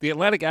The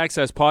Atlantic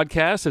Access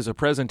Podcast is a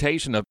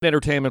presentation of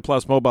Entertainment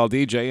Plus Mobile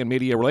DJ and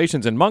Media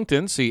Relations in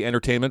Moncton. See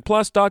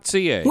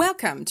entertainmentplus.ca.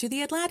 Welcome to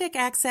the Atlantic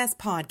Access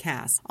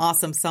Podcast.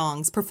 Awesome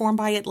songs performed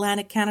by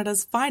Atlantic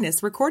Canada's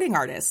finest recording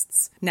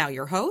artists. Now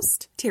your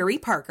host, Terry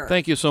Parker.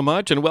 Thank you so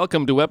much, and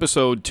welcome to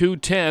episode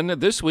 210,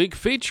 this week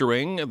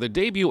featuring the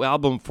debut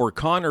album for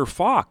Connor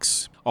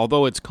Fox.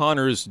 Although it's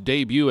Connor's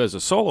debut as a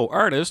solo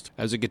artist,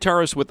 as a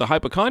guitarist with the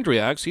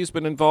Hypochondriacs, he's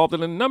been involved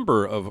in a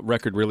number of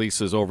record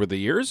releases over the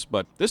years,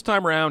 but this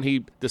time around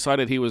he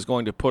decided he was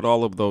going to put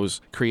all of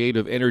those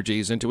creative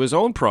energies into his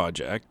own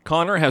project.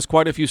 Connor has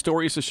quite a few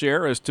stories to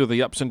share as to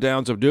the ups and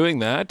downs of doing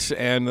that,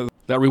 and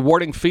that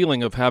rewarding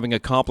feeling of having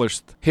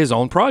accomplished his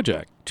own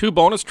project. 2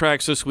 bonus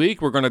tracks this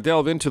week. We're going to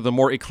delve into the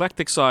more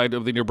eclectic side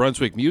of the New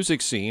Brunswick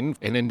music scene.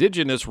 An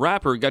Indigenous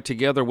rapper got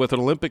together with an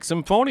Olympic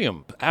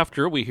Symphonium.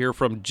 After, we hear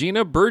from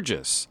Gina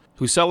Burgess,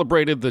 who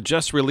celebrated the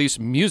just-released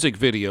music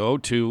video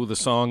to the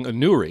song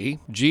Anuri.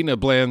 Gina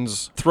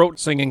blends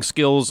throat-singing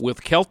skills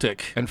with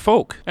Celtic and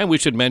folk. And we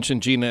should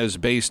mention Gina is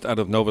based out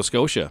of Nova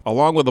Scotia,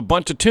 along with a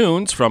bunch of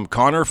tunes from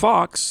Connor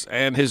Fox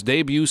and his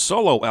debut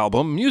solo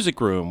album, Music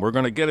Room. We're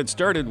going to get it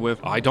started with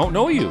I Don't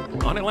Know You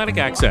on Atlantic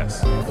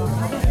Access.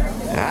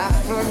 I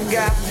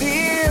forgot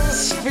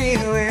this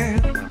feeling.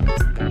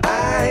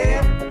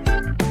 I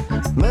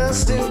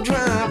must have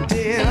dropped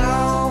it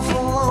off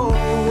along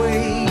the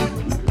way.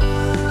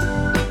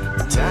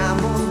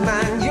 Time of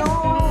mine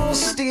you're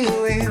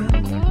stealing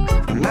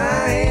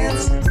my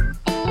hands.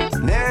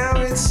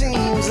 Now it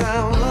seems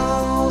I've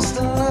lost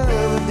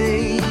another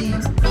day.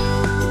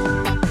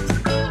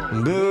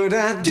 But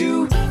I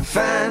do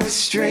find it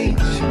strange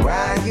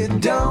why you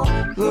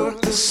don't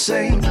look the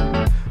same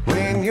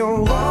when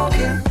you're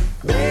walking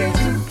back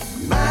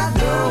to my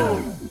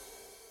door.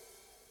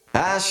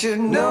 I should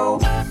know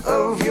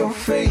of your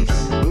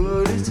face,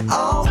 but it's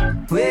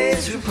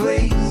always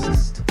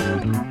replaced.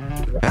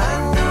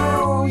 I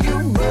know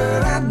you,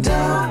 but I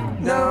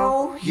don't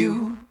know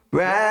you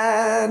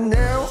right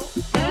now.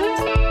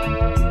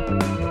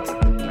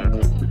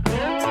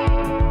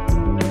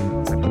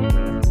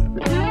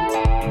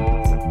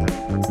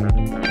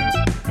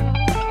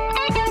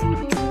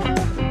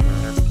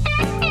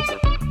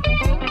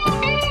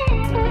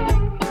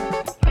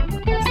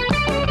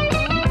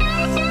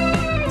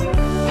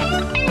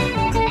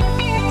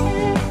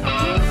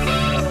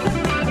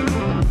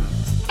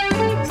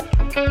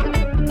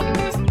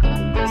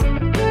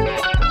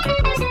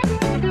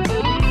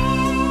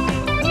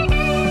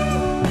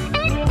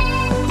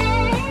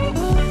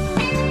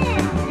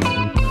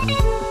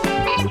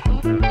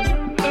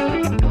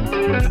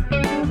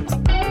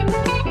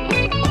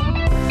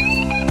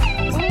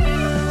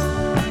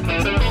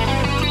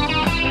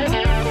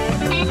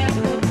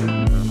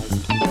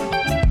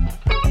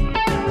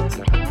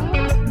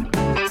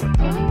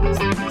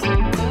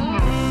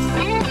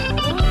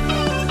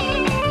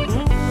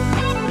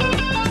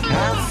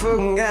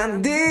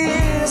 Got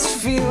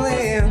this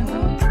feeling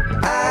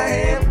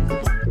I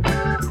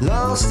am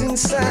lost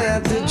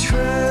inside the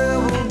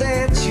trouble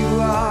that you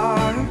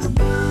are.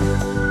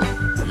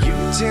 You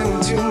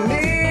tend to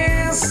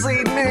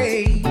mislead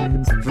me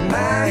from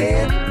my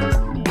head.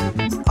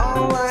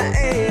 All I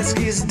ask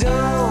is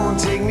don't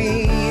take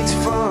me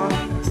too far.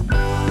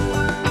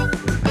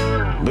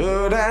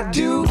 But I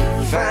do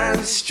find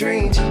it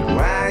strange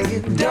why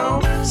you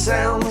don't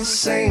sound the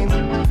same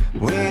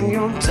when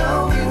you're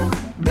talking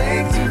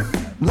back to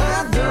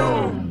my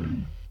door.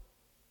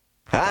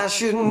 I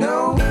should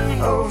know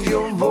of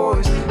your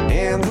voice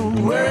and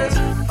the words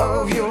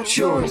of your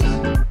choice.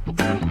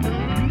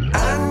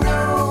 I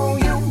know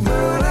you,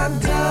 but I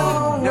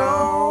don't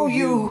know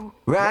you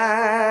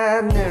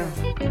right now.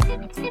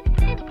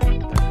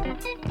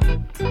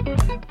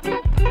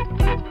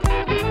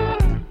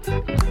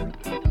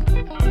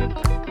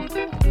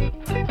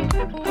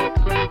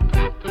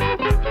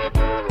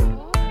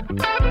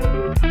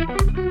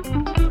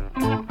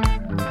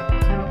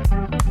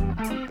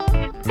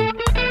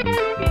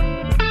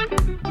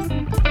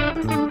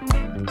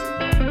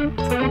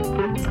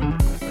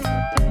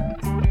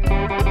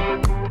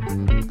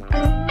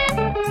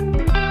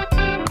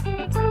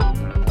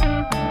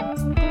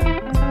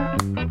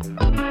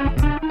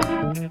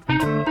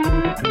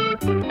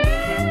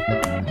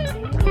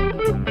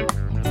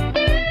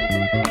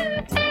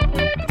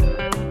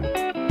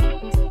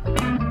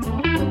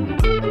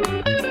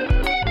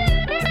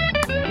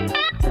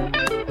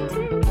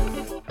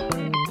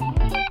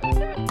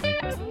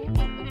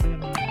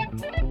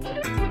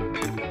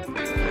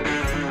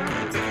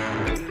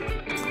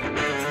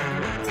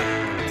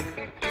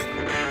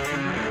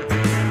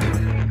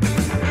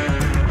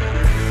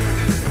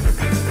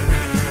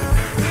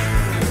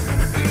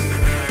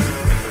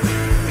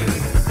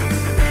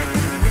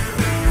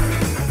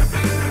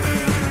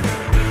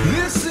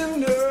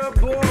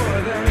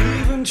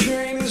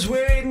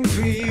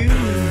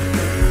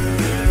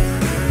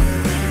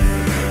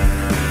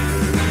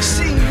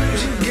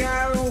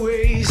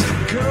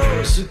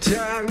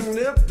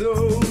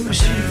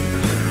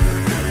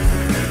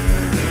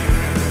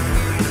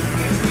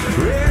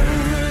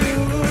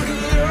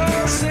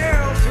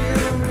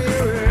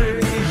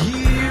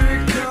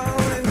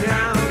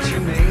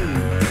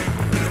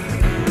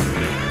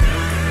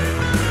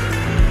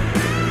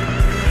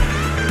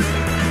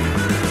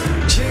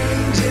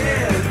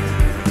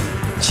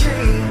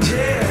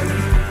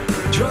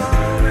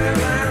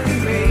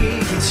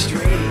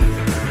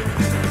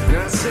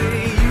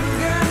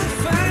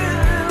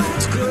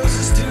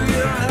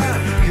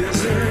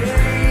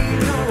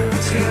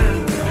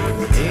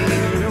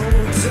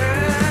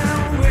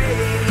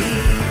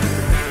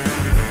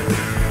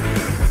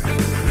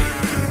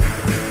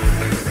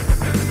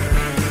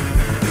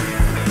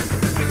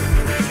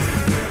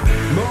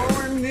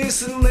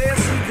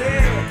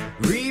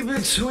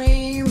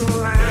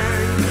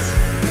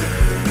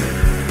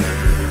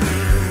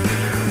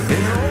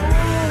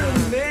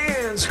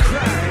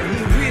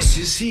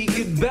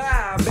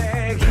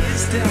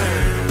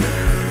 dime.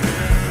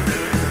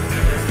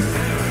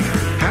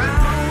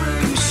 How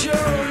will you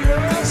show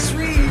your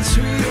sweet,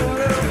 sweet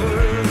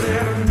lover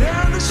that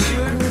another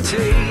shouldn't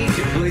take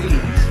your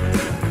place?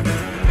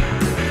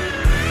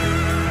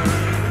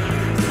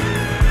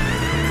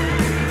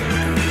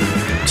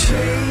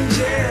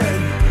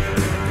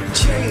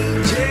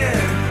 Change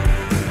it,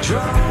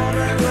 draw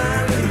that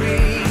line and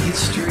make it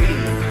straight.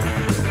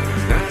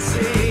 I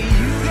say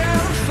you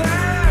gotta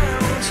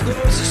find what's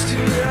closest to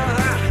your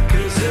heart,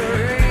 'cause there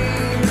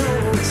ain't no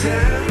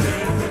time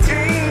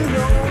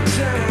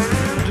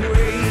to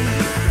wait.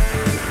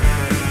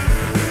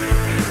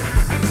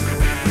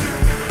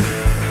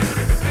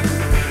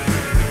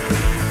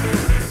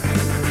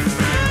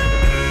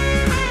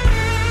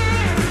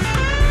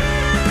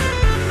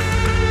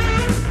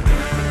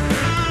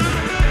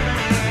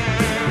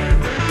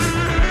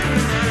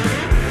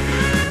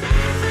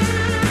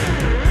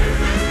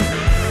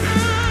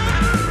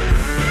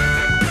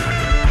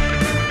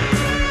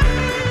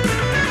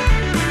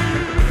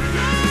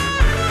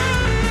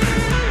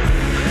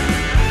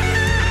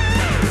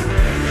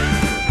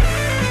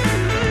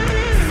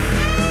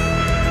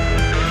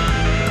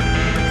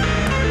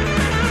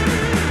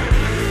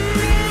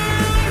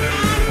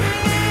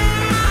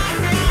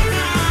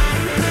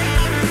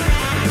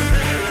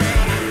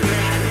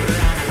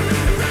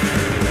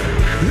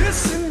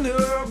 Listen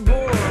up,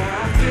 boy, I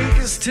think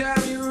it's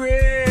time you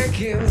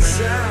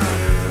reconcile.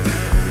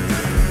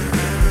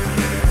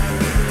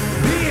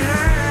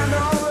 Behind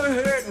all the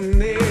hurting,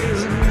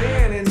 there's a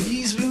man, and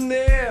he's been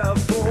there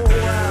for a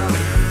while.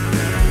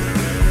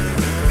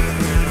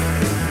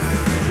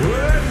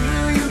 What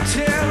will you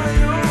tell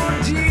your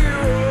dear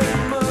old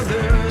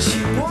mother?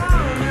 She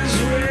wonders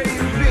where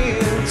you've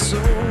been so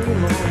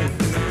long.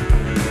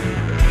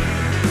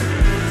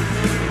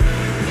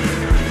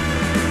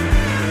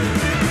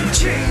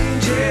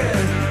 Change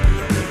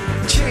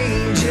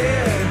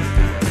it,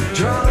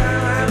 draw that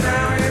line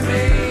now and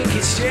make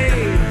it straight.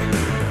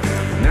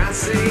 And I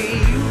say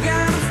you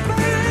gotta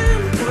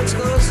find what's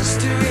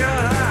closest to your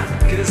heart,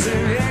 'cause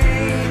there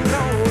ain't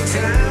no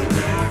time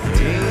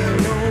to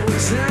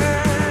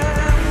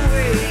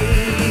wait.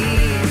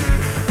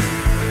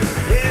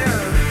 Yeah.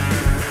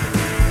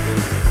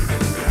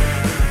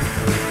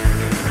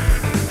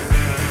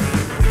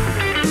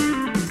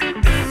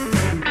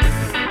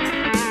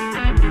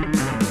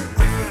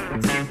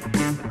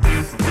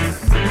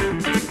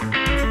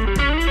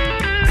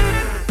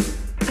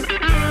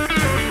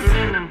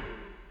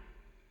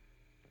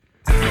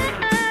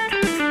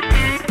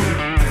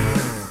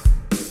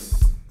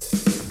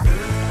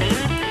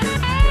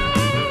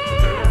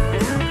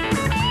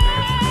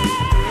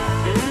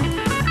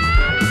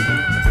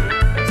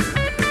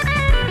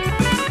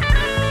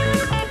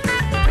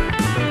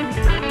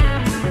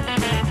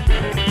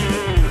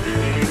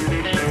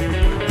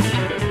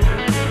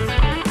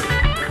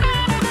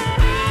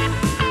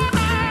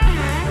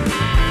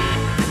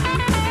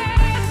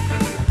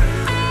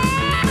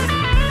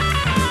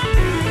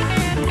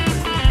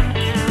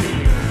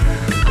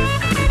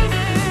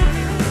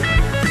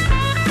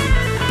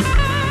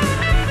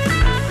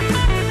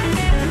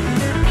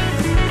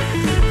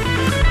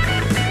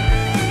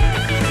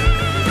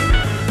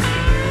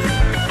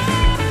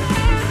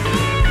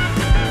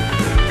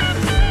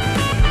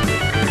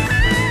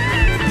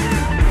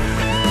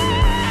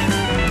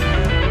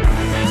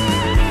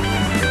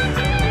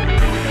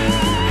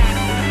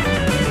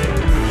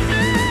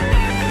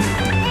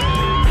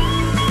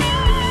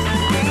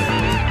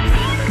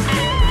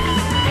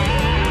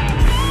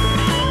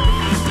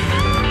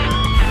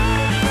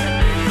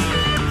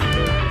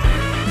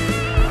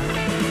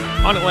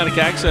 On Atlantic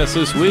Access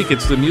this week,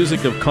 it's the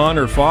music of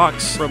Connor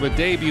Fox from a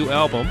debut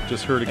album.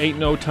 Just heard Ain't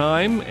No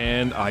Time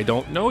and I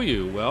Don't Know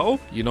You. Well,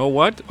 you know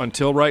what?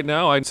 Until right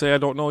now, I'd say I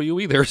don't know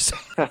you either. So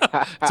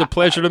it's a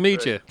pleasure to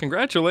meet you.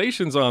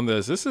 Congratulations on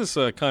this. This is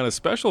kind of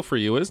special for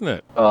you, isn't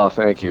it? Oh,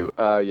 thank you.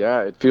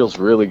 Yeah, it feels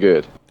really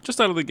good.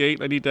 Just out of the gate,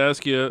 I need to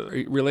ask you, are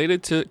you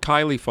related to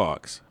Kylie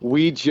Fox?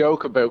 We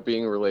joke about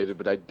being related,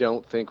 but I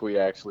don't think we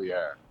actually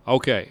are.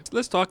 Okay,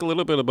 let's talk a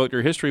little bit about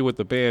your history with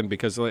the band,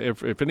 because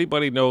if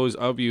anybody knows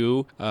of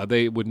you,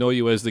 they would know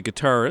you as the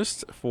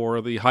guitarist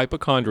for the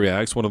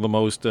Hypochondriacs, one of the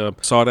most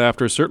sought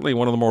after, certainly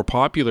one of the more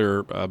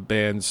popular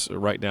bands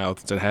right now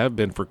that have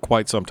been for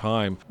quite some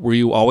time. Were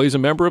you always a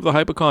member of the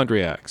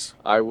Hypochondriacs?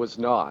 I was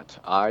not.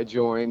 I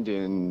joined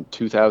in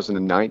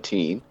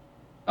 2019,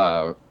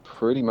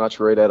 pretty much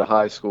right out of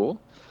high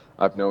school.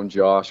 I've known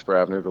Josh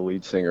Bravner, the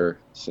lead singer,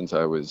 since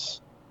I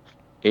was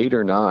 8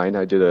 or 9.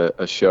 I did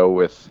a show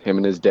with him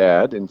and his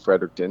dad in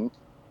Fredericton,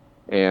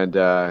 and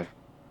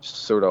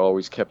sort of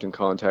always kept in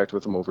contact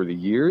with him over the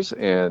years,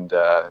 and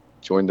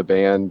joined the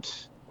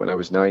band when I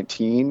was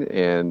 19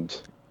 and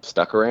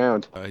stuck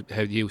around.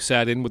 Have you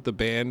sat in with the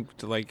band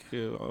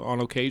on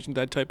occasion,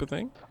 that type of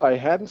thing? I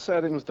hadn't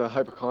sat in with the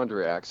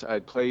Hypochondriacs.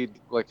 I'd played,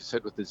 like I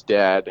said, with his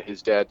dad.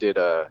 His dad did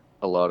a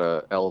lot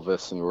of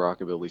Elvis and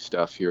rockabilly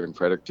stuff here in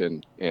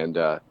Fredericton, and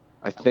I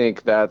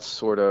think that's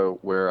sort of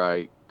where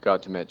I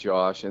got to meet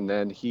Josh. And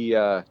then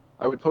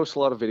I would post a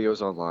lot of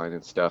videos online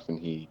and stuff, and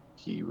he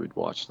would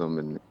watch them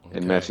and Okay.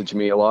 message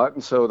me a lot,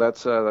 and so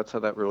that's how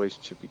that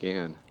relationship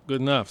began,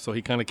 Good enough. So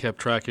he kind of kept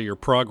track of your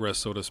progress,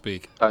 so to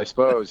speak. I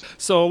suppose.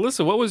 So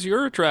listen, what was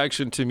your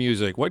attraction to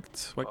music? What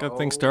got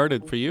things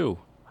started for you?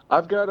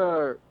 I've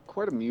got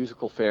quite a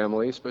musical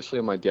family, especially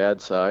on my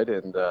dad's side,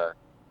 and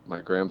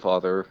my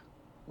grandfather,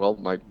 well,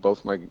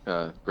 both my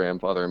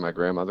grandfather and my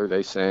grandmother,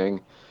 they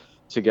sang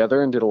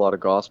together and did a lot of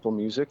gospel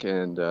music,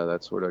 and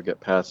that sort of got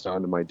passed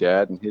on to my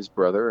dad and his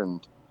brother,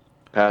 and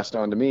passed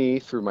on to me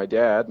through my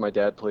dad. My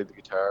dad played the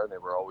guitar, and they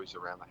were always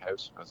around the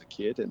house when I was a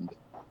kid, and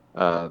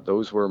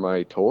those were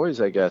my toys,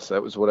 I guess.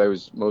 That was what I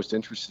was most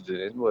interested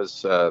in,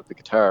 was the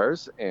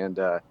guitars, and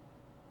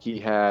he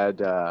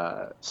had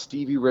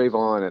Stevie Ray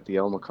Vaughan at the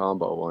El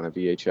Macombo on a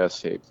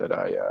VHS tape that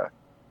I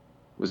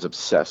was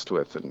obsessed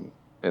with,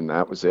 and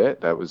that was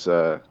it. That was,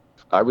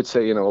 I would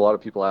say, a lot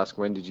of people ask,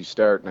 when did you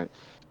start? And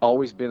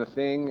always been a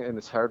thing, and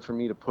it's hard for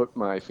me to put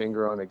my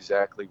finger on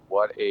exactly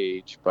what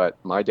age, but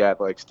my dad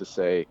likes to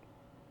say,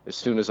 as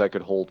soon as I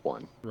could hold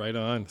one. Right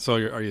on. So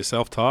are you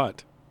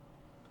self-taught?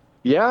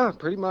 Yeah,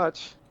 pretty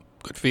much.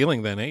 Good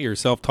feeling then, eh? You're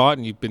self-taught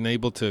and you've been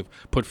able to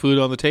put food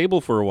on the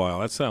table for a while.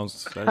 That's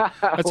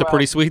a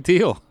pretty sweet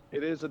deal.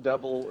 It is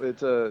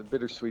it's a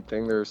bittersweet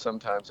thing. There are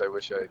sometimes I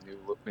wish I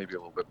knew maybe a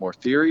little bit more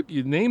theory.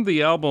 You named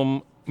the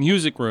album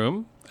Music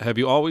Room. Have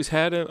you always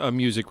had a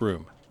music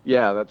room?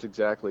 Yeah, that's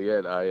exactly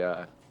it.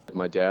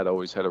 My dad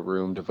always had a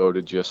room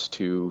devoted just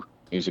to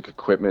music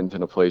equipment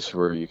and a place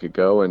where you could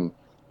go and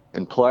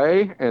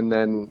play. And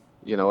then,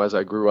 as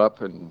I grew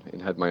up and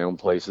had my own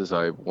places,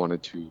 I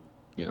wanted to,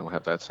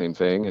 have that same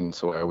thing. And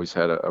so I always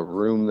had a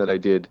room that I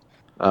did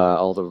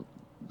all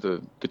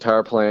the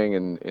guitar playing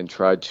and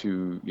tried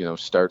to,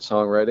 start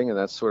songwriting. And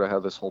that's sort of how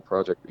this whole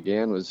project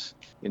began, was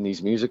in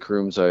these music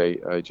rooms.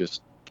 I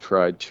just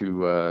tried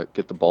to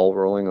get the ball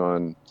rolling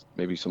on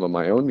maybe some of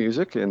my own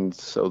music, and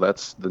so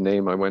that's the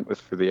name I went with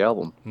for the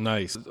album.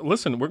 Nice.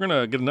 Listen, we're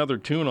gonna get another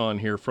tune on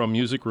here from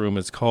Music Room.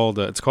 It's called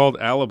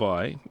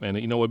Alibi, and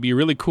it'd be a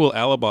really cool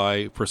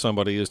alibi for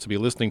somebody is to be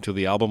listening to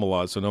the album a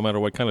lot. So no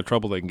matter what kind of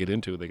trouble they can get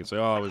into, they can say,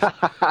 "Oh,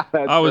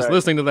 I was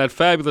listening to that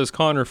fabulous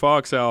Connor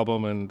Fox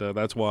album, and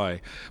that's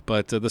why."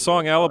 But the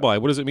song Alibi,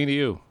 what does it mean to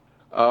you?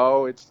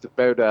 Oh, it's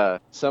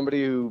about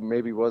somebody who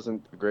maybe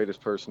wasn't the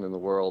greatest person in the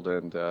world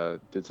and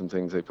did some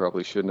things they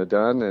probably shouldn't have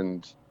done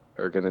and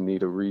are going to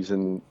need a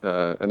reason,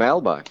 an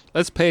alibi.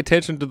 Let's pay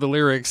attention to the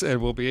lyrics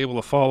and we'll be able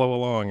to follow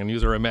along and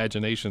use our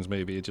imaginations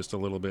maybe just a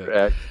little bit.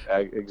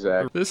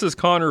 Exactly. This is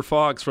Connor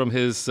Fox from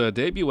his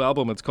debut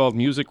album. It's called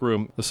Music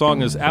Room. The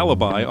song is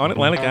Alibi on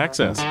Atlantic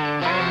Access.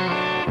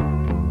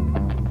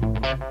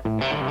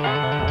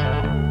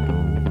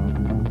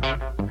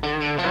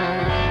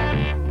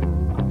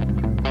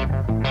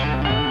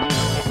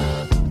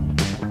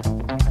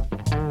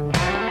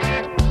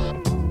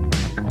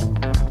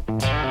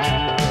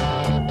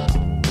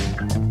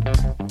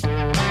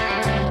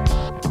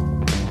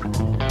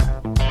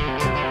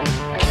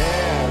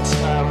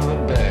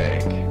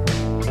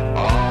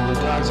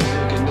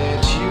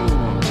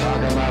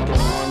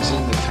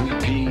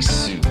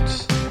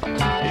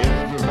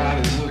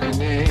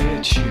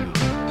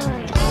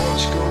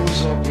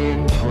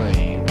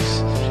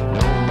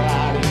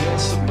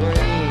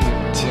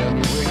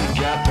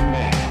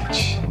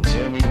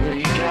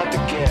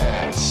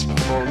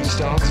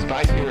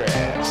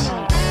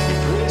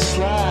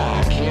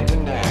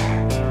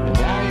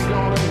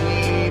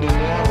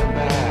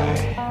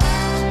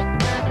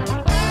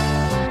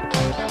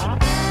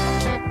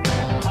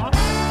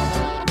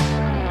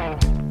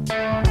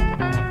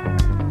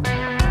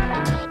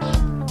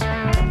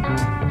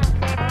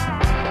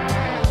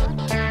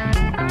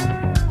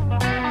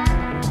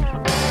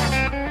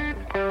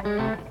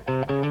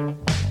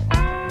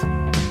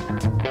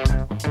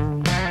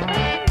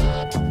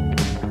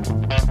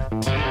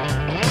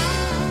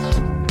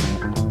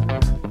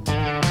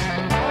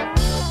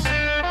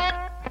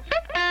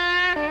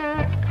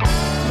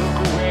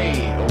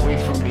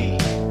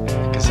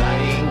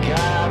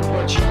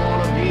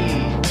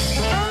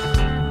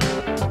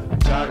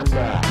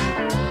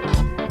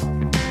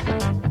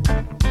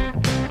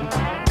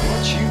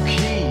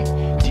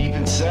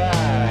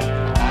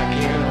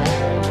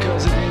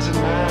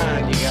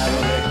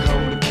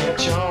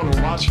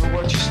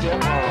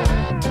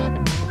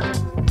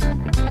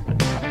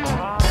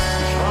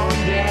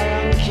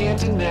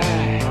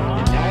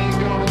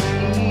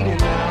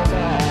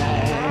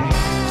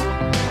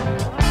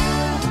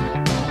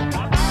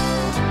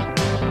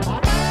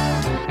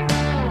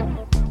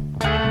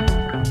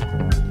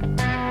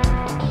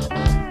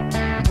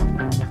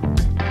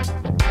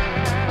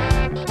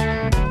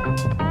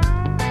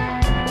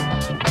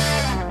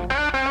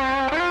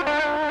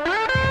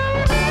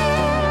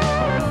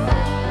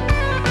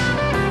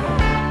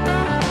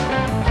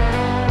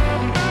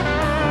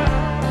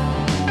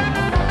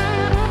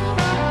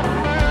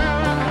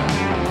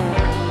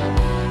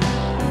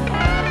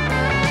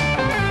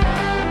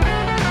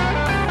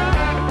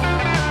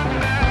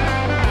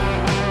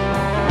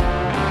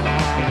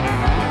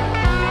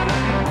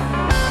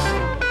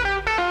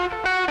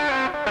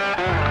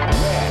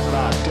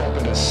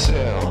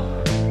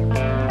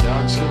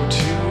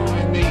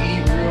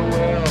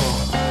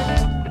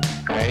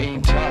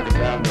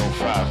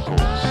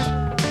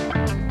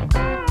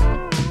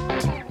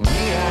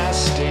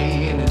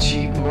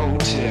 cheap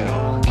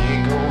motel.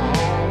 Can't go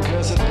home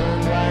 'cause it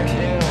burned like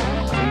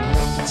hell. Clean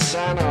up and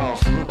sign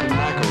off, looking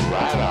like a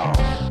write-off.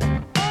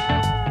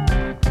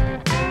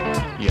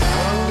 You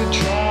hung to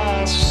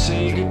dry, so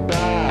say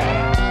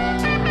goodbye.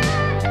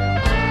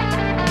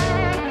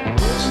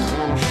 Wasn't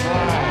gonna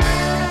fly.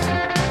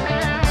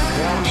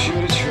 Probably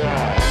should've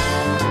tried.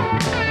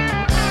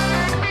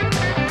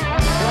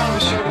 Probably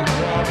should've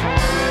cried for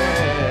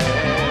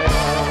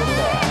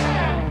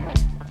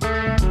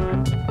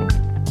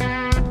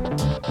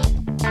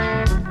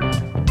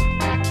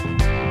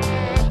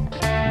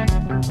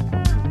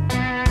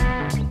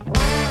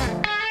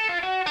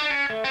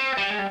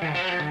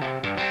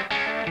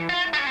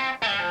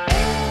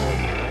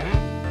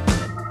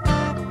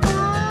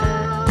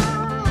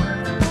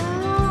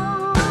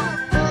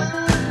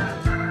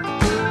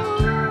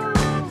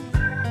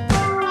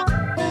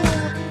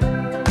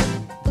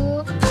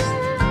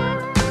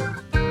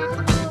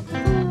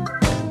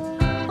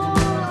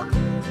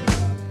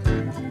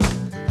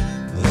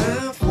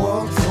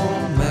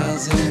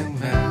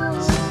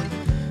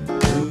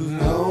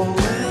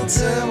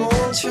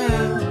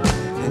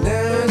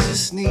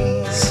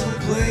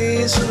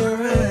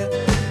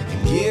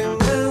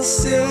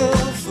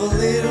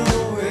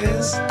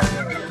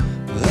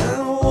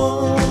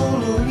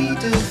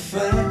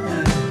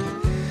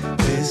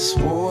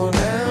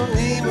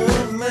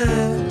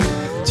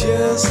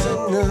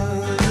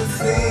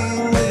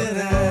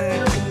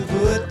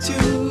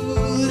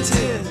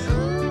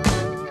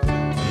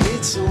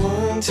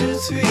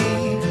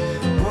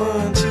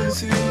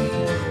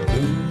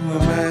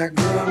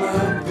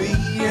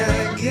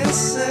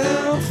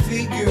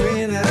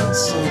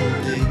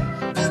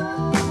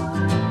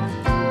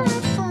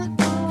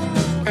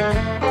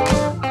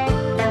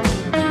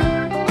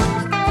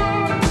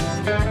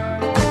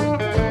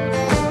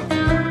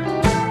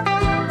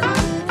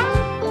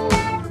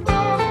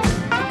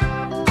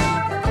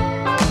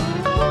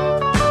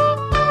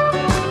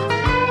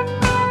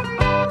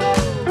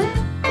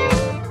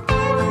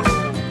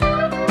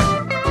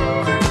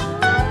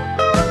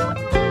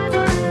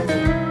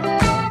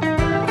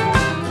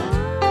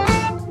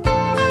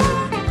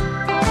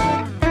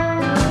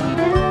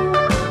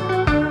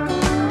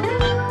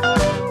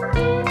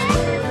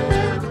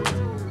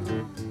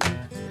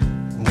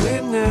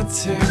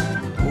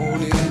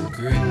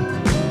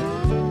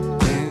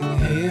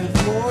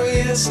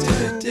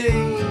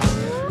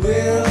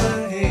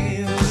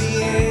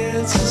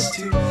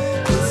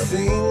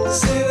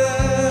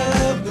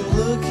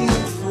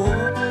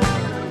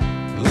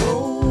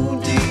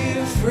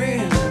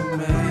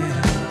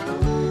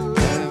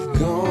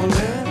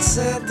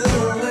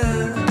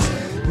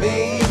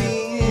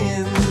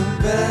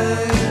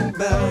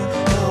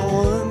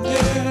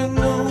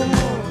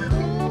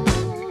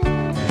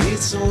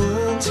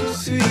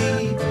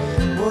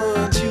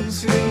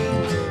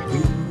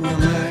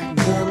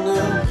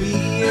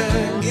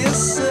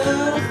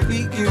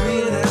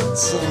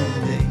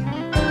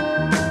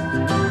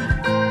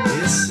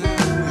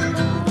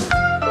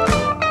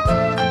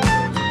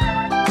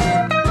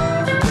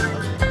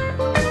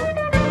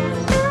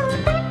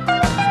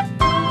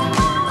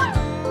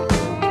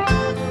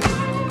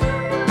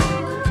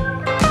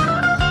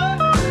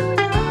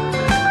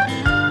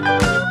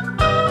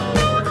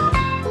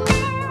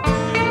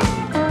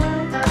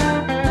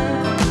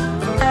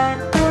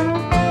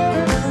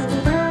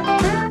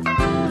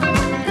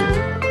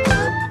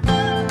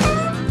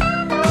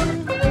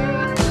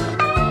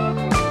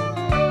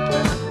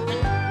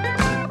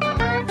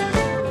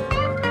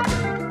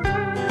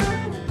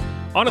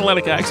On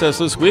Atlantic Access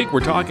this week, we're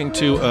talking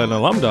to an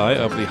alumni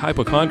of the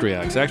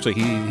Hypochondriacs. Actually,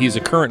 he's a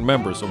current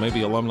member, so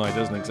maybe alumni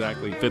doesn't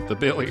exactly fit the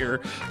bill here,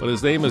 but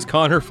his name is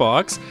Connor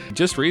Fox.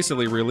 Just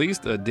recently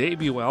released a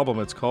debut album.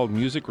 It's called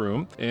Music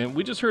Room, and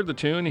we just heard the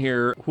tune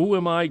here, Who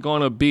Am I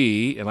Gonna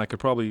Be? And I could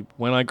probably,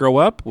 When I Grow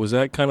Up? Was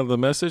that kind of the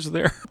message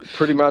there?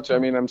 Pretty much. I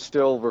mean, I'm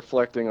still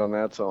reflecting on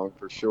that song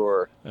for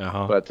sure,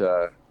 but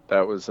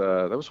that was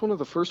one of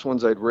the first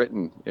ones I'd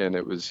written, and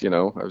it was,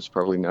 I was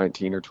probably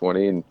 19 or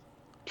 20, and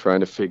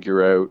trying to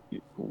figure out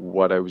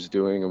what I was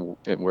doing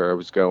and where I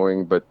was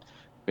going, but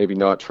maybe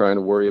not trying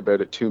to worry about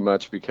it too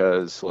much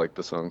because, like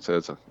the song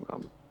says,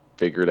 I'll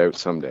figure it out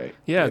someday.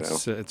 Yeah,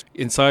 it's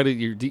inside it.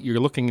 You're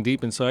looking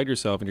deep inside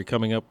yourself, and you're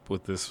coming up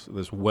with this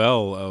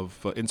well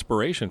of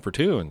inspiration for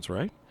tunes,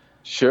 right?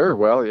 Sure.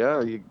 Well,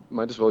 yeah, you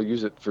might as well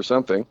use it for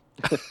something.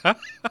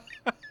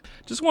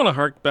 Just want to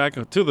hark back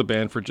to the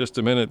band for just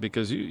a minute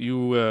because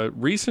you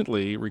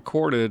recently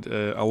recorded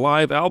a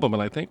live album,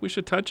 and I think we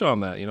should touch on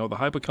that. The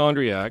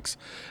Hypochondriacs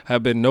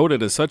have been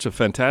noted as such a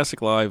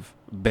fantastic live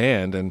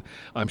band, and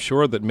I'm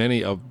sure that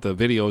many of the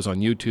videos on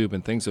YouTube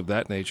and things of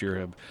that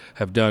nature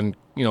have done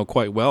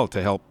quite well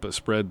to help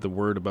spread the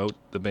word about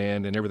the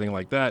band and everything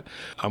like that.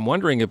 I'm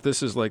wondering if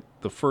this is like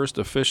the first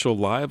official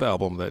live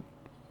album that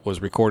was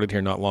recorded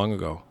here not long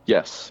ago.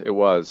 Yes, it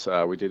was.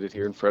 We did it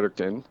here in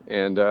Fredericton,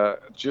 and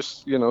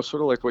just, sort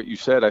of like what you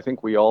said, I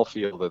think we all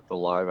feel that the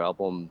live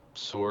album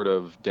sort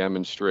of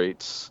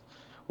demonstrates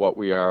what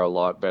we are a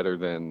lot better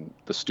than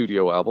the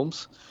studio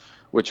albums.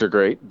 which are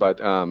great. But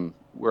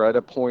we're at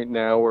a point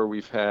now where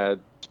there's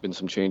been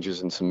some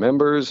changes in some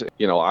members.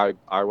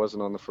 I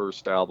wasn't on the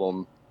first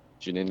album.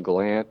 Janine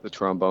Gallant, the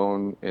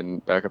trombone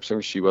and backup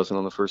singer, she wasn't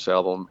on the first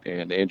album.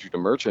 And Andrew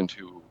DeMerchant,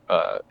 who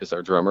is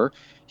our drummer,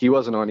 he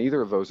wasn't on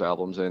either of those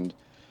albums. And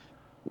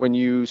when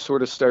you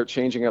sort of start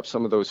changing up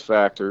some of those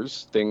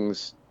factors,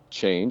 things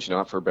change,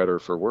 not for better or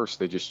for worse.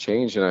 They just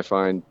change. And I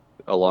find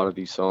a lot of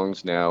these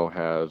songs now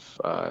have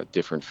a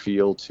different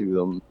feel to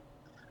them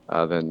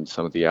than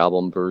some of the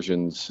album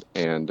versions.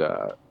 And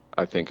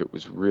I think it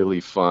was really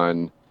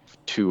fun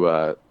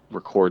to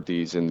record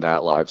these in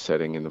that live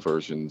setting in the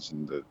versions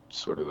and the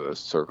sort of the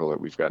circle that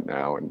we've got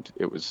now, and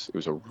it was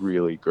a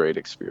really great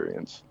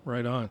experience.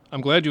 Right on. I'm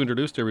glad you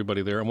introduced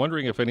everybody there. I'm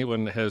wondering if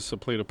anyone has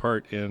played a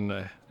part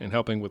in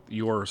helping with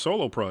your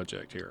solo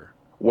project here.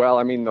 Well,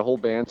 I mean, the whole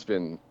band's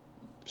been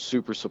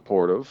super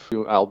supportive.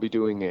 I'll be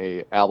doing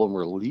a album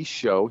release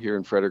show here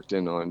in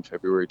Fredericton on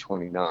February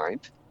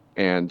 29th.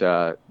 And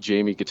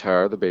Jamie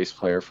Guitar, the bass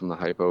player from the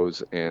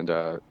Hypos, and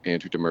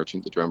Andrew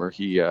DeMerchant, the drummer,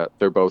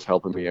 they're both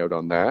helping me out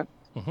on that,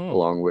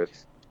 along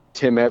with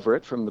Tim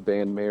Everett from the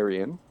band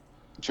Marion,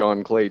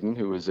 John Clayton,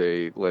 who is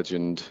a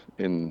legend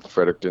in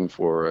Fredericton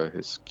for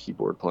his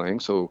keyboard playing.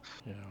 So,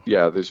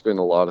 yeah, there's been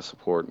a lot of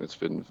support, and it's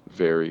been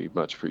very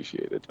much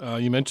appreciated.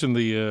 You mentioned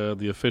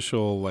the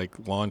official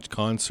launch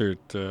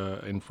concert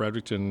in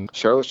Fredericton.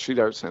 Charlotte Street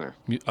Arts Center.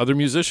 Other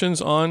musicians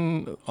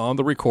on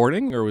the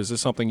recording, or was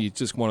this something you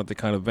just wanted to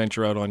kind of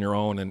venture out on your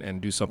own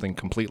and do something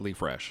completely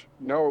fresh?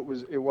 No,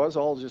 it was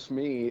all just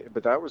me,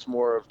 but that was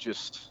more of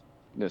just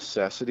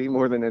necessity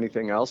more than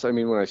anything else. I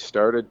mean, when I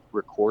started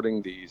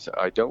recording these,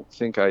 I don't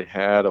think I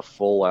had a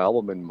full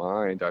album in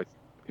mind.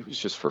 It was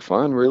just for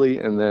fun, really.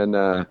 And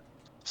then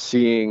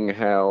seeing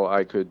how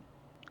I could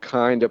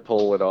kind of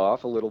pull it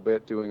off a little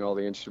bit, doing all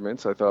the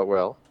instruments, I thought,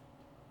 well,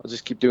 I'll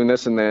just keep doing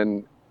this. And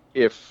then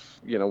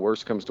if,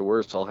 worst comes to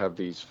worst, I'll have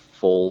these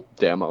full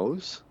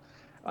demos.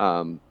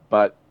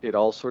 But it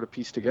all sort of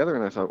pieced together.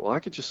 And I thought, well, I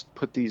could just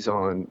put these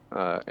on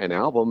an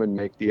album and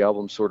make the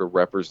album sort of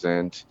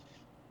represent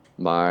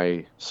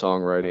my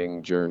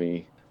songwriting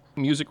journey.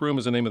 Music Room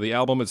is the name of the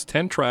album. It's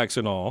 10 tracks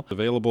in all,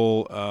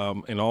 available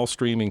in all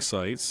streaming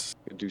sites.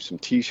 Do some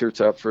t-shirts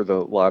up for the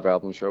live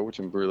album show, which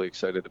I'm really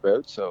excited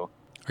about. So,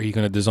 are you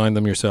going to design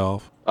them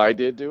yourself? I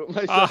did do it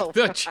myself.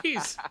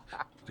 Jeez.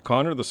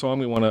 Connor, the song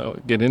we want to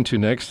get into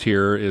next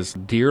here is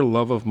Dear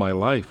Love of My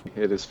Life.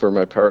 It is for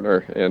my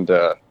partner, and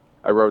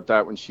I wrote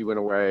that when she went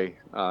away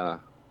on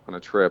a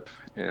trip,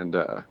 and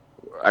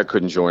I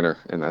couldn't join her,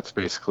 and that's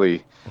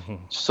basically a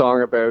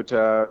song about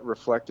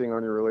reflecting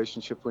on your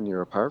relationship when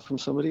you're apart from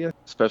somebody. A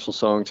special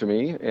song to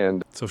me,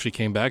 and so she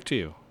came back to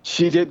you.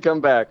 She did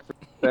come back,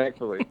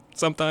 thankfully.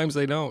 Sometimes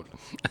they don't.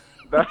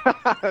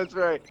 That's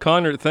right.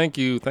 Connor, thank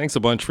you. Thanks a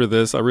bunch for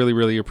this. I really,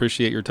 really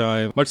appreciate your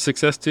time. Much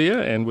success to you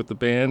and with the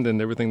band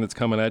and everything that's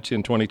coming at you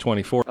in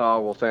 2024. Oh,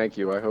 well, thank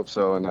you. I hope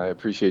so, and I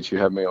appreciate you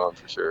having me on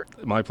for sure.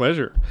 My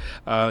pleasure.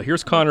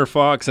 Here's Connor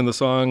Fox and the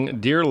song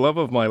Dear Love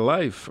of My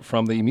Life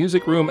from the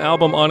Music Room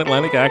album on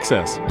Atlantic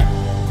Access.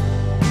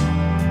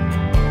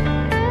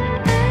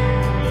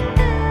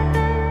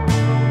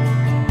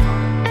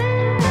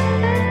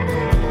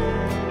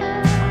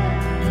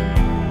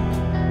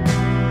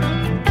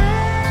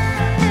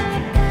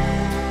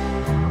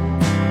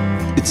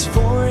 It's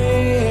 4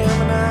 a.m.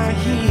 and I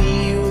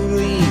hear you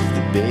leave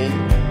the bed.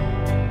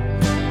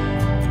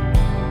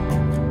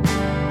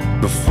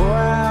 Before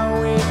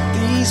I wake,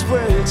 these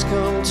words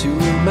come to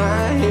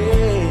my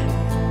head.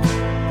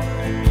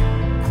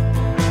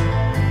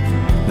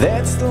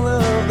 That's the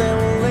love that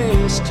will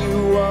last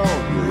you all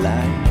your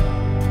life.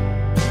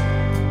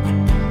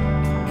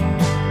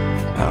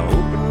 I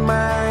open my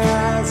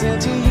eyes and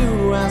to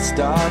you I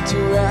start to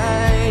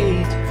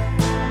write.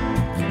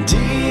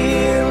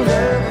 Dear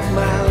love of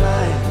my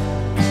life,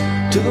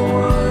 to the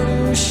one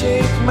who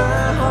shaped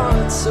my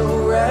heart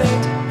so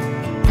right,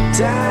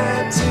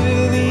 tied to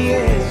the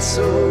end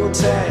so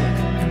tight.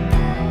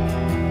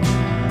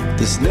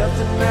 There's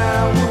nothing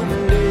I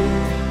wouldn't do.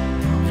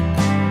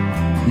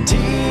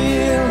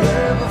 Dear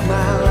love of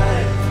my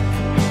life,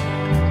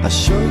 I'll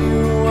show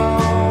you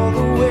all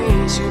the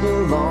ways you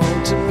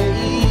belong to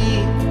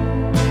me,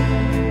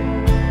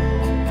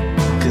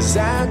 'cause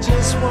I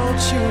just want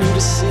you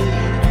to see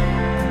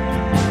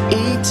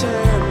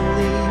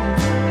eternally.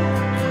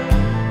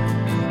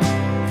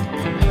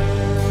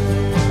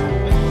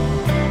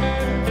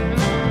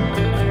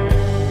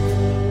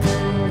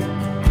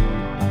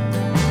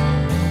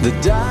 The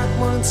dark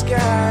one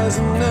sky's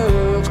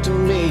enough to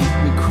make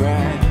me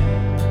cry.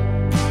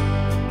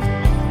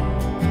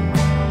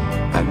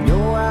 I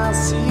know I'll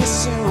see you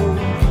soon.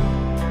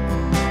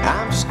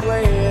 I'm just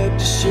glad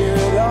to share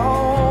it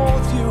all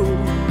with you.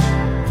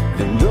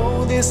 And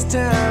though this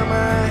time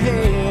I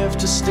have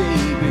to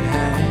stay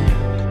behind,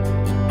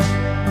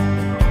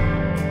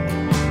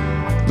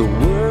 the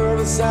world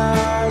is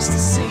ours to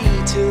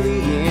see till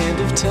the end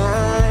of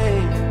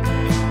time.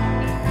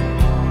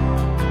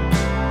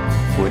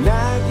 When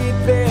I get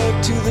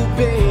back to the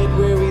bed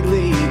where we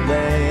laid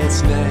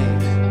last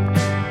night,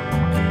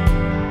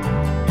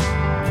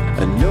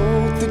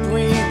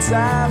 promise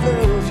I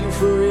love you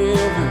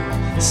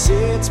forever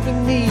sits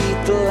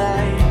beneath the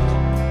light,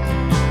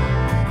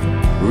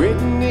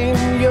 written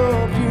in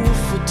your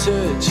beautiful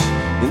touch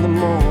in the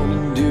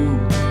morning dew,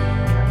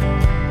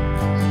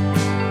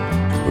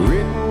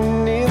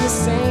 written in the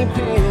same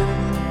pen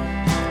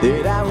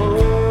that I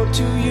wrote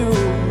to you.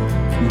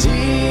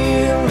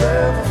 Dear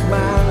love of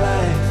my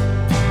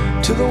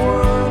life, to the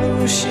one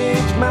who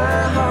shaped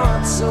my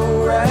heart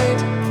so right,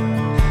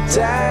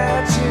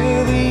 tied to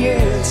the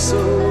end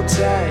so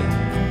tight.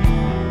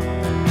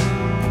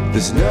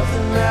 There's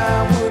nothing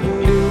I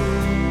wouldn't do.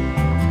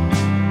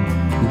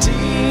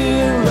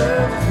 Dear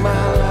love of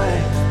my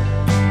life,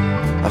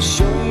 I'll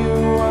show you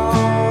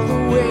all the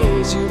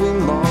ways you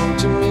belong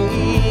to me,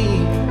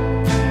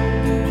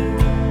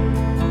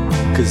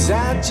 'cause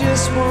I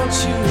just want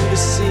you to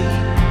see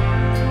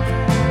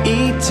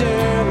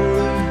eternally.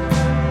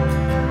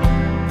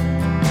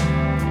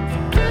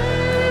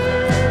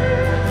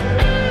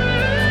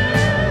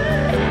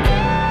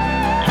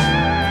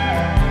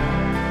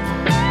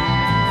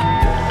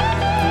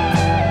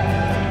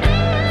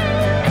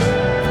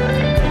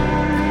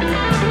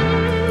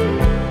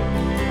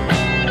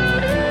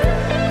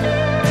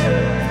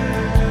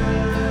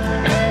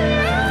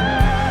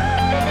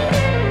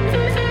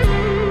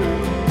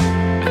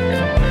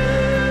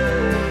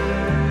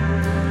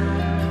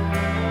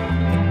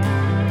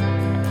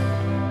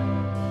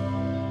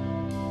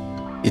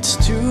 It's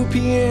 2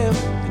 p.m.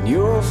 and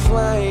you're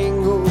flying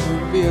over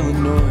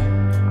Illinois.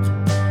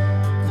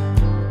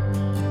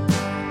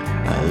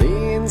 I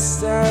lay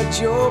inside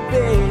your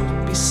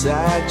bed,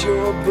 beside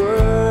your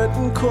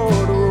button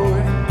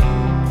corduroy.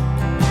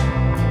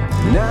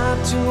 Not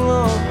too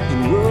long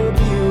and we'll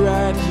be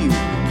right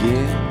here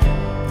again.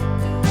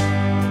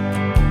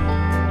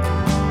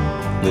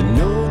 The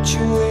note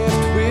you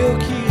left will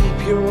keep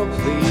your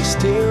place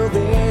till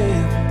then.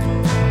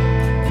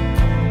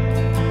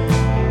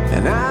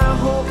 And I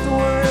hope the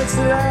words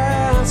that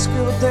I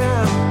scribble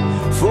down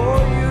for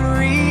you to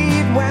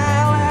read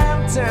while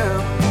I'm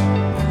down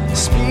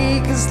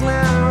speak as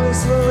loud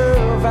as the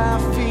love I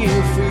feel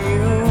for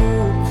you.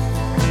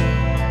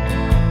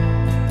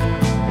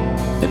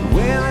 And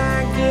when I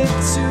get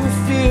to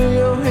feel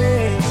your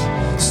hands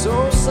so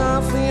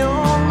softly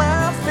on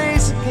my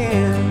face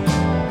again,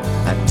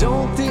 I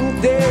don't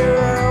think there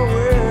are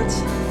words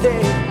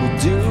that will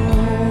do.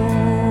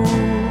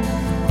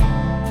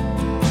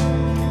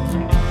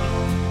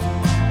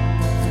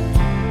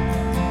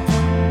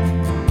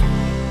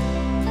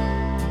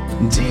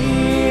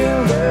 Dear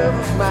love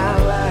of my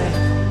life,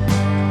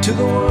 to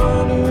the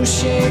one who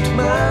shaped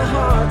my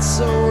heart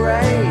so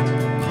right,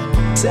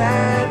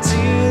 tied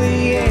to the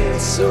end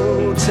so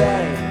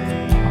tight.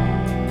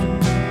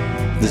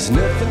 There's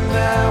nothing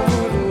I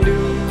wouldn't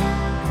do.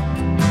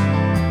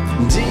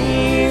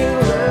 Dear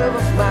love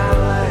of my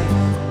life,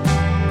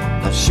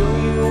 I'll show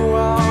you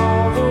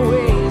all the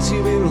ways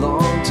you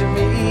belong to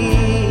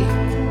me,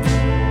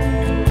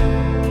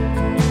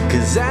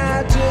 'cause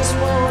I just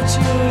want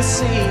you to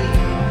see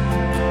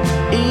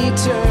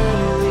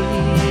eternally.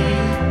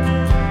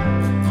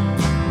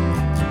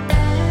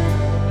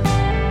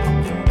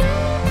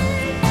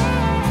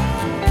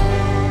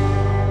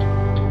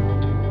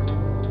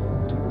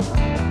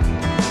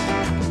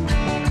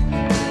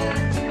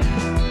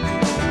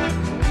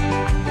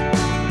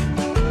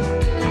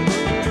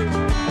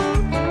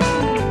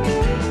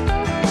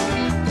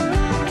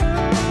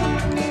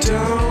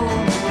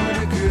 Don't want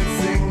a good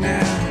thing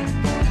now.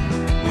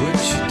 What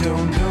you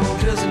don't know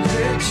doesn't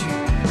hurt you.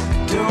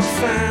 Don't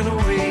find a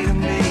way to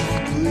make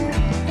it blue.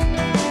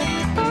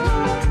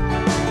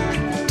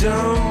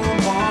 Don't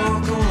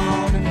walk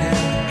alone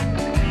tonight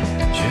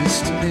just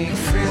to make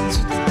friends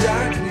with the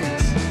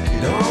darkness.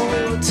 It only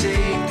will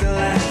take the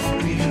life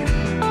from you.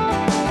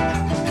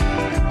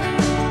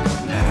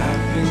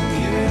 I've been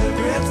given a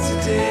breath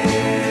today,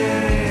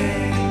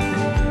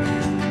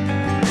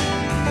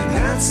 and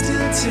that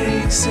still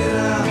takes it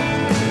all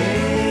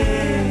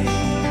away.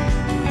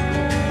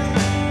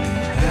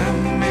 I'm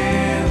a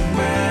man of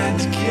mind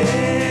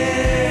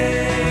decay.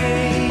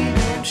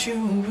 Don't you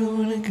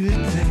ruin a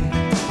good thing.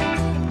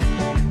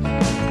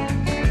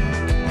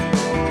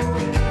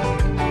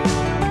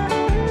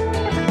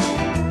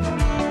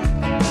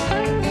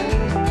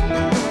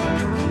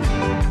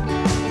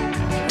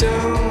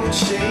 Don't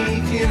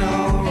shake it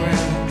all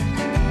around.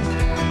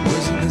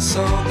 Wasn't this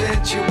all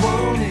that you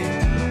wanted?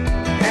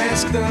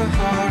 Ask the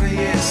heart of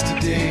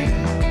yesterday.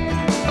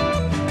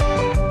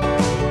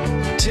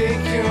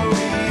 Take your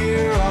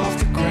ear off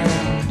the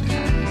ground.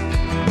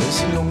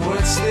 Listen to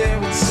what's there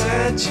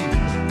inside you.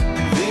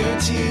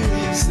 Liberty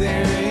lives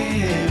there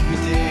every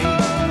day.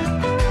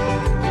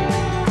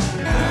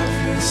 I've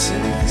heard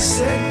something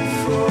said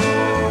before.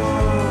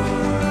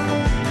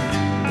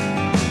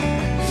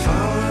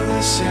 Follow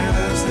the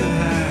shadows that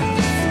hide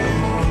the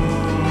floor.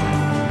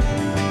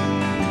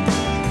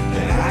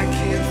 But I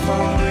can't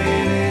follow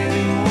it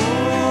anymore.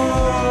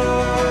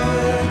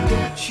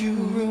 Don't you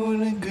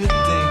ruin a good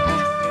thing.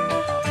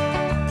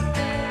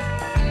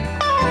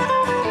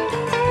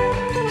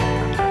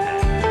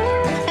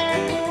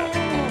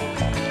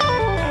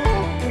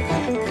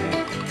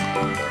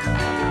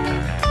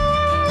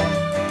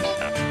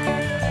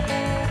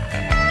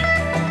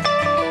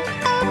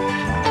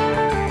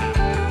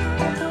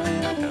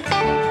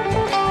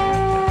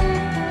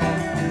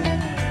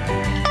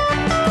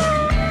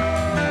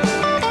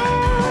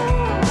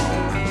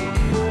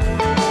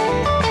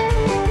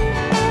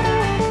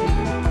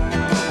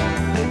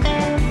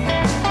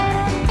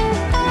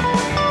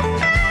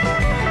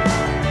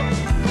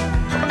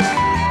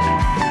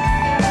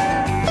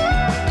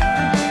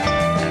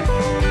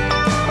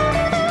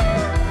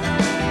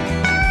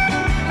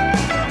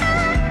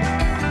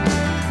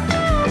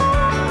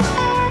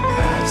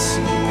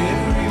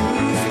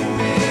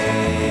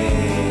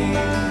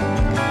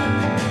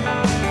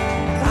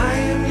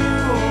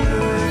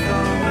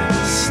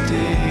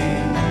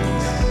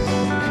 days.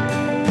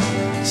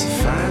 So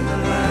find the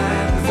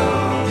line with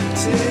all it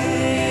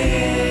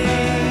takes.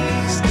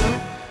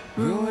 Don't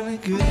ruin a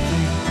good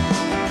thing.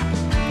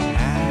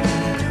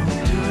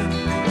 Don't do it.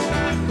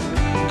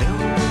 Don't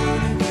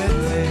ruin a good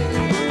thing.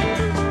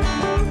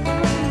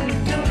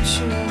 Don't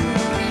you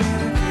ruin a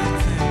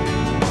good thing.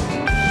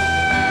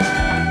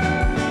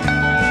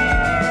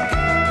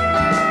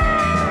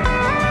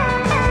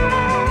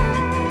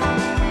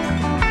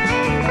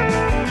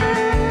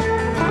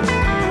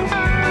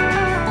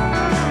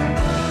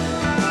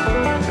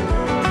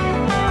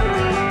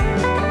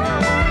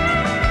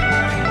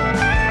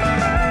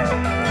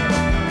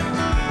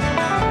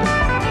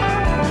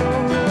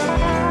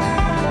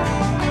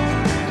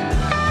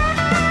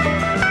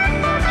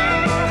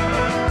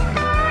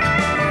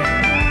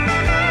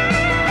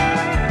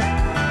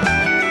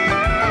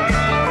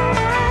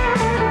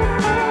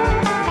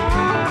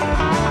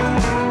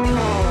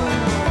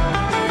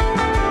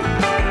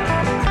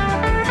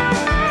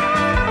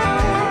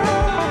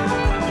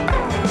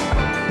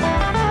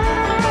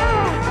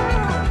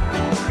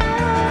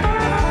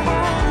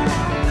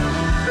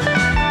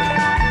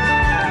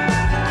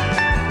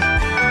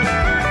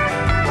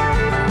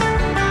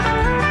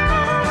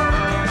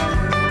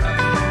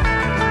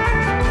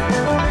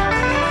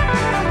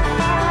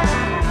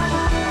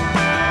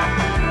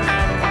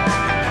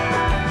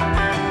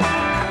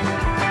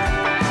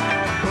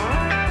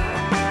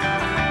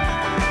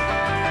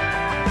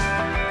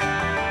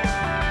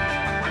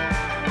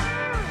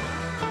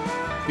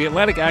 The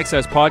Atlantic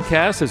Access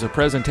Podcast is a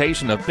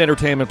presentation of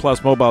Entertainment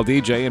Plus Mobile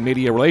DJ and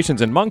Media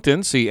Relations in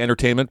Moncton. See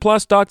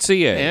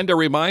entertainmentplus.ca. And a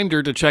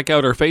reminder to check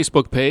out our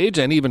Facebook page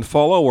and even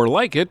follow or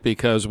like it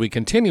because we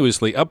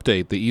continuously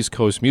update the East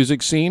Coast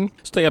music scene.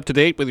 Stay up to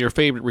date with your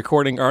favorite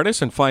recording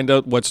artists and find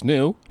out what's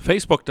new.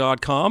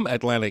 Facebook.com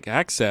Atlantic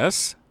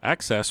Access.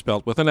 Access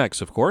spelt with an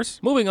X, of course.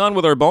 Moving on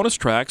with our bonus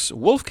tracks,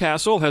 Wolf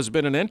Castle has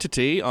been an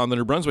entity on the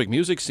New Brunswick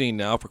music scene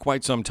now for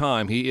quite some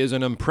time. He is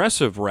an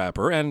impressive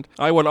rapper, and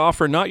I would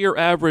offer not your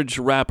average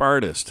rap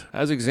artist.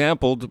 As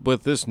exampled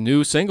with this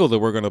new single that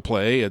we're going to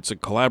play, it's a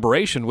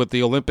collaboration with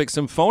the Olympic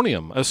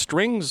Symphonium, a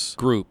strings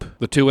group.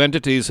 The two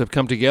entities have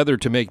come together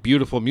to make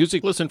beautiful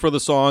music. Listen for the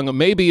song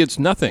Maybe It's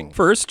Nothing.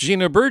 First,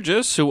 Gina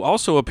Burgess, who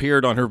also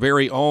appeared on her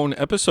very own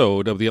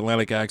episode of the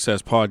Atlantic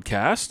Access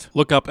Podcast.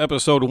 Look up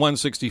episode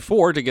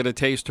 164 to get a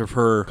taste of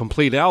her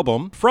complete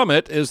album. From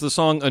it is the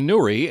song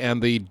Anuri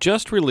and the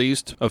just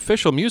released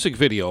official music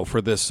video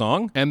for this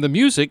song, and the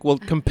music will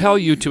compel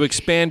you to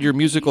expand your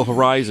musical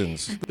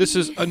horizons. This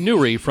is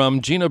Anuri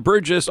from Gina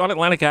Burgess on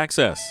Atlantic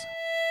Access.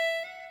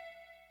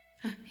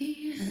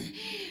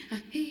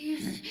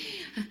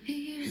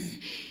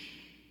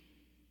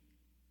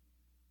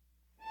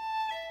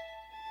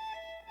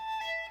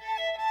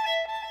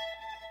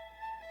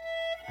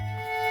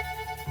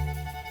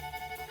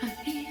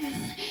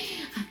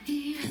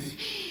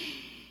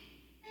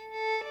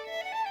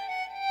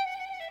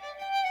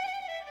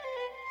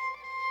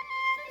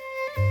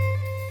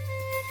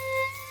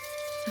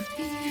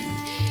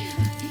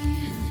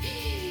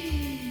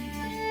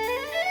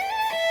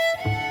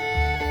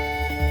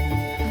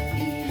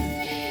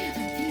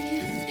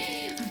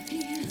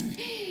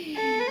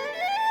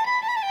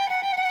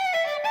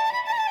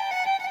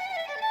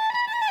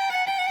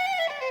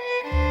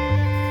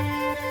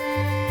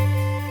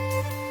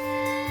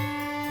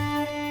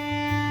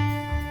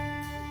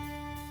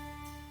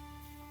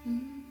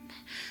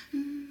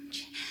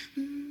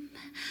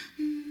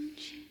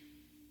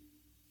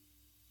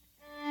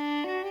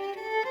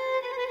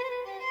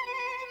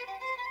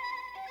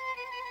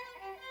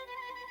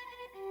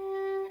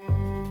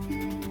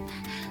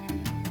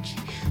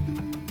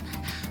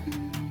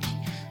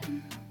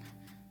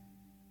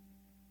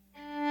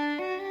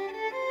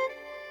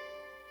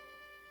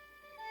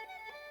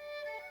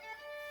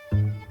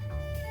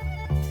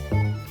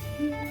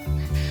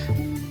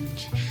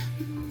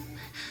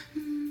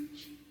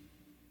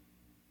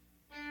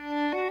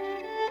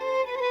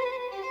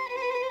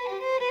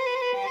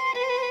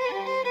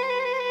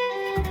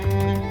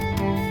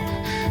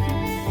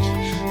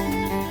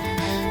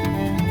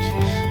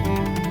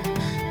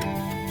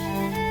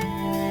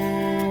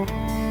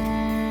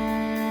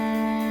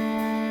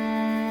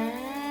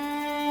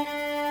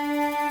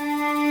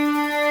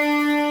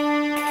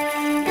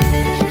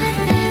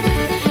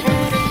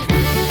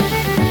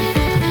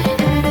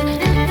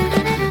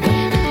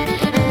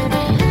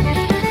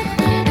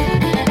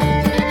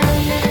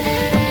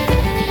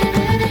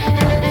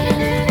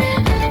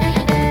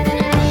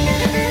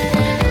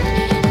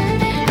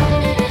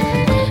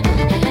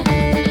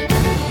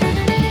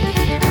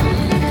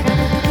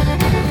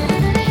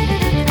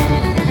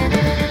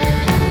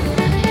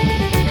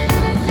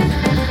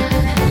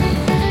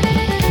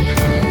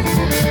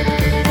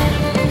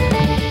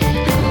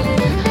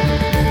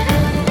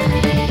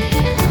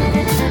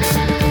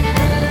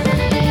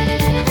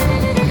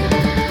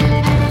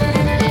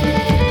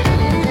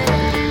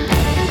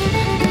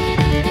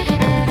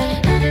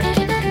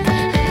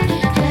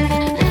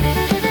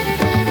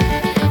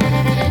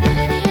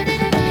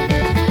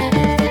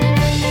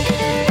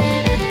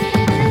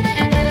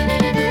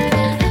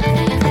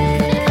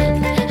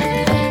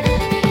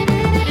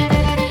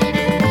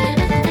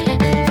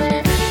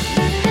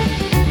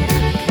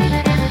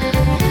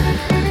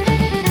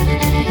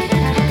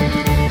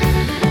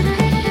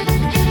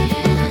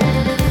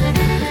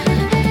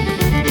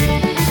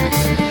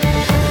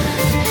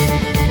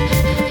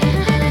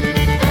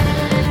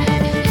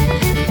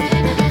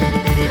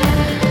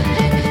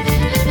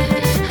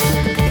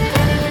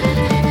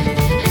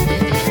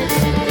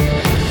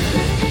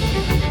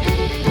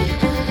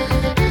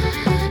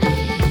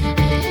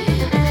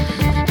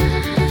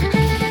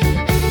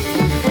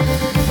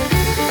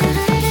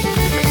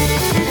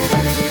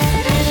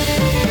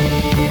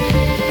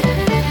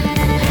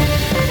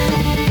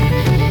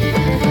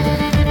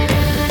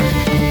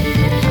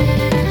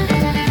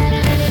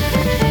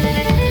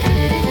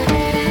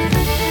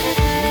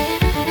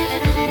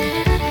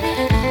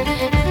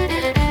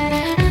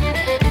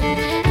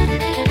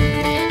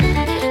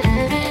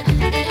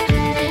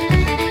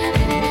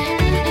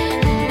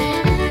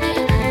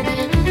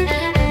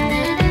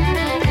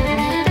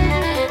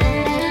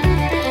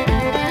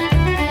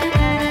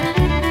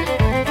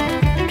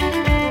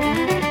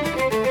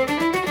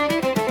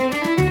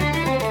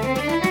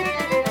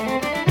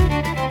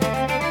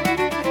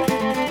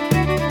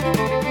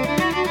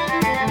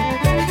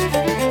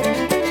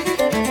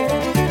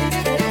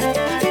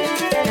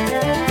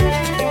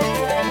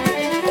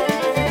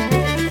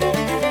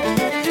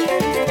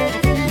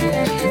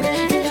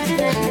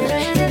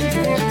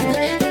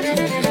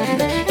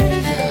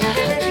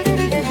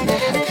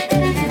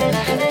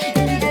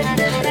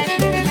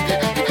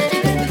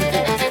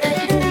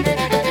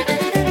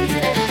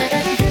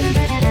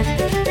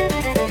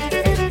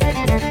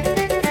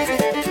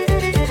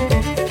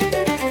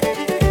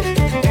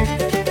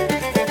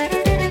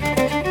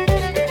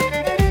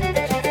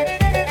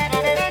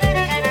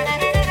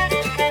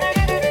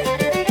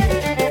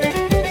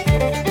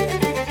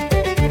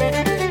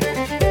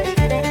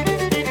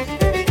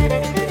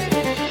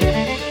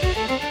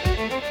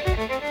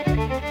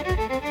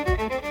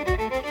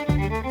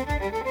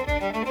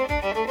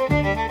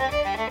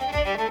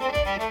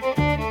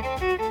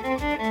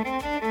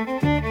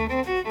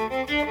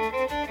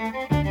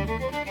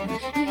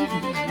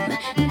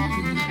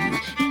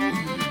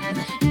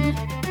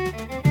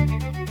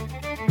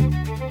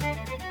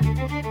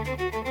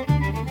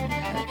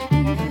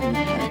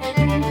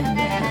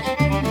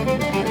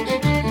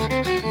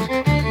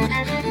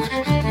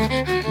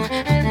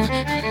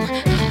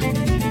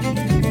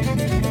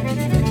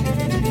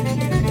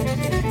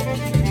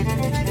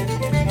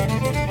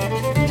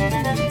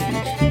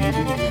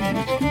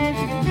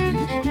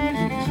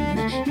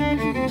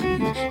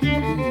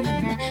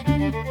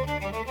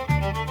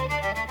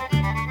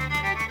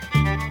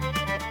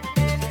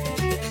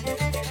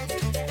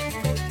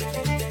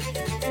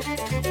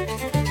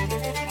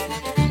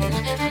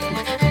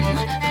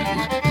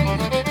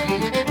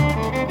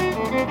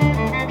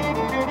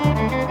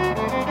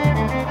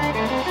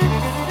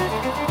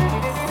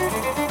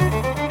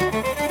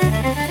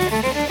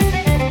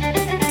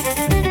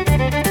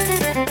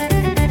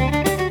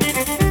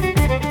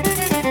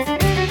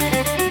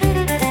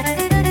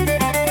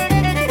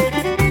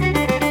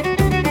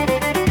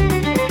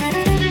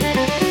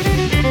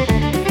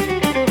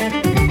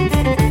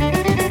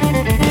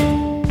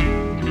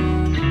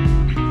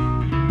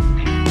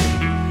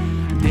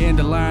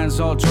 line's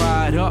all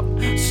dried up.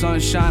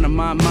 Sunshine on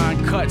my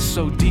mind cut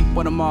so deep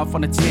when I'm off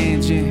on a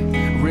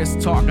tangent. Risk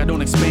talk, I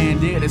don't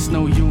expand it. It's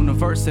no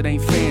universe, it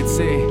ain't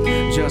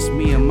fancy. Just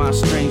me and my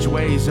strange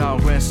ways. I'll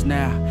rest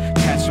now,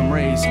 catch some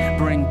rays,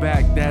 bring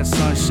back that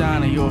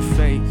sunshine on your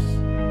face.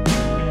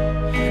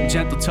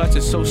 Gentle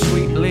touches so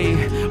sweetly.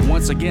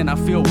 Once again I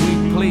feel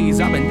weak,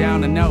 please. I've been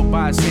down and out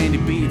by a sandy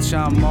beach,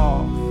 I'm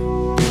off.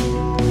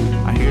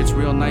 I hear it's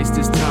real nice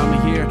this time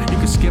of year. You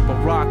can skip a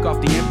rock off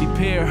the empty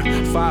pier.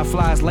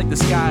 Fireflies like the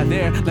sky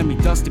there. Let me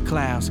dust the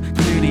clouds,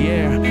 clear the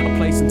air. A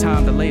place and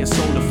time to lay a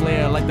soul to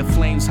flare. Like the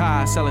flames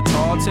high, sell a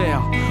tall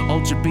tale.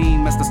 Ultra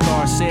beam as the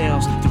star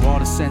sails through all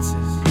the senses.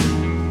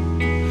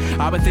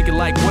 I've been thinking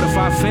like, what if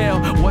I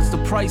fail? What's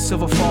the price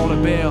of a fall to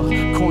bail?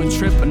 Coin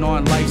tripping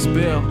on life's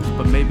bill.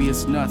 But maybe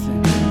it's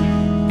nothing.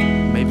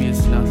 Maybe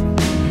it's nothing.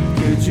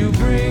 Could you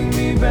bring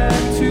me back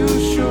to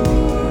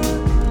shore,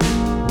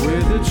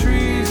 where the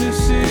trees are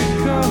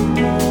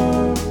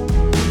sycamore?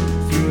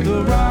 Through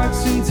the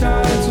rocks and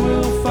tides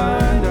we'll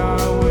find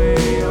our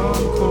way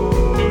on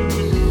course.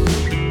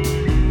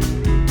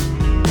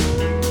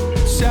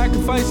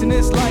 Sacrificing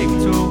this life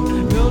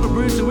to build a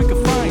bridge that we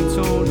can fine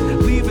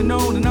tune. Leave it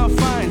known and I'll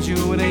find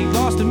you. It ain't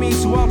lost to me,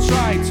 so I'll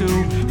try to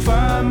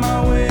find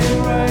my way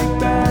right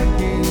back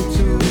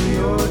into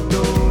your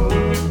door.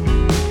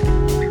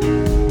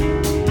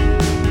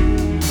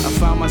 I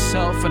found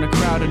myself in a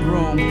crowded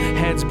room,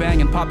 heads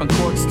banging, popping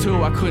corks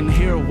too. I couldn't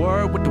hear a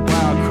word with the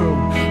wild crew.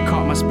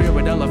 Caught my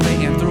spirit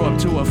elevating, threw up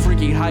to a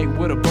freaky height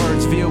with a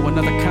bird's view.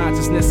 Another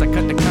consciousness, I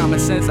cut the common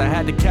sense. I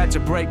had to catch a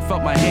break,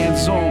 felt my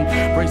hands zoom.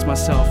 Brace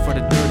myself for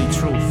the dirty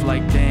truth,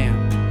 like damn.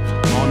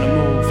 On the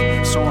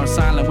move, soaring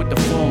silent with the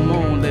full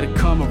moon. Let it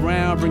come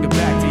around, bring it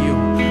back to you.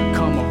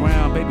 Come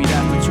around, baby,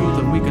 that's the truth.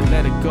 And we could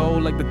let it go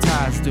like the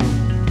tides do.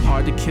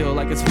 Hard to kill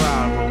like it's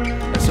viral,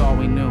 that's all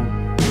we knew.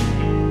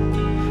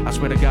 I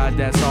swear to God,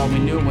 that's all we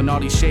knew. When all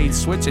these shades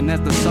switching as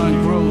the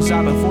sun grows.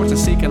 I've been fortune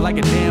seeking like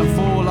a damn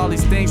fool. All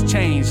these things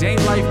change,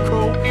 ain't life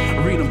cruel?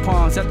 Reading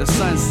palms at the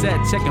sunset,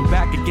 checking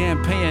back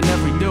again, paying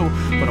every due.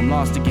 But I'm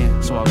lost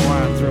again, so I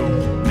grind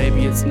through.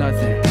 Maybe it's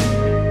nothing.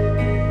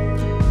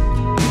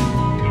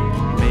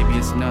 Maybe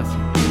it's nothing.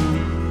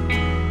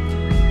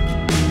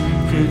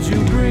 Could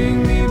you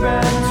bring me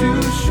back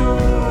to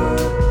shore,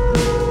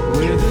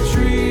 where the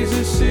trees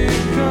are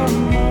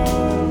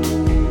sycamore?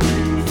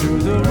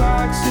 Through the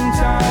rocks and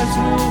tides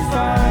we'll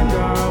find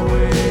our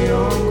way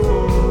on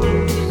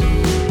course.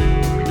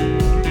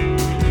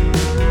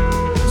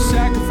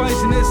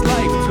 Sacrificing this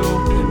life to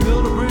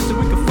build a bridge that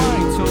we can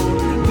find to.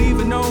 Leave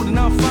it known and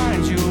I'll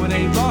find you. It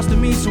ain't lost to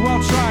me, so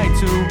I'll try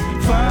to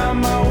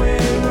find my way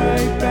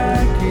right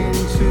back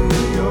into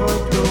your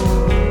door.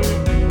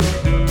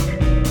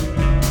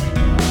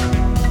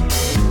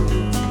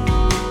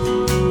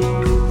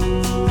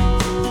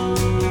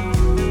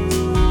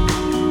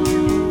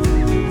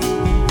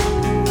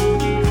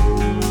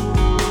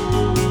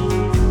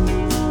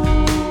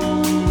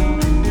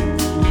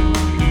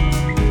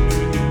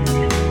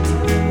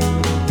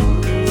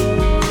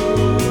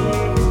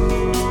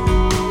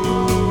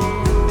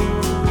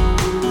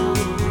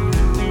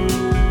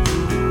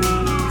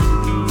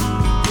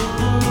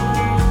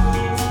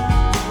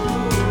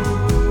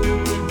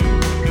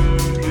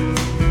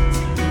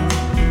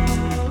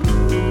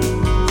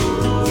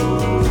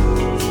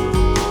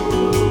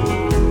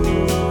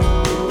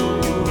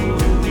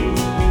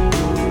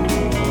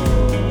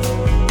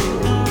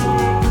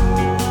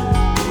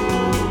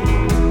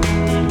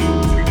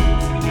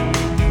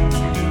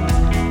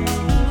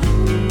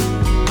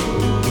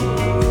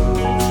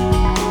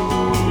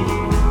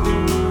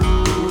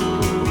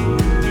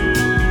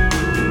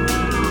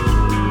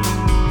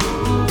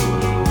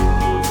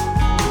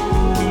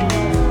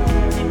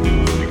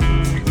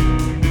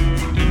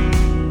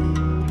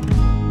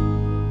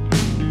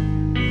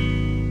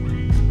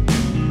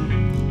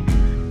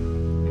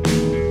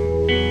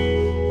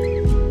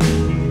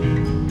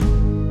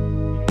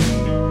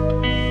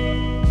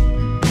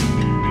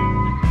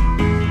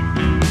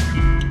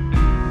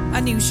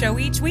 Show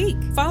each week.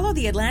 Follow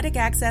the Atlantic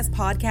Access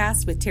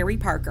podcast with Terry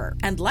Parker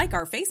and like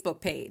our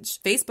Facebook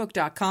page,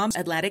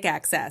 facebook.com/Atlantic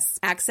Access.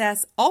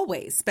 Access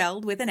always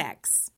spelled with an X.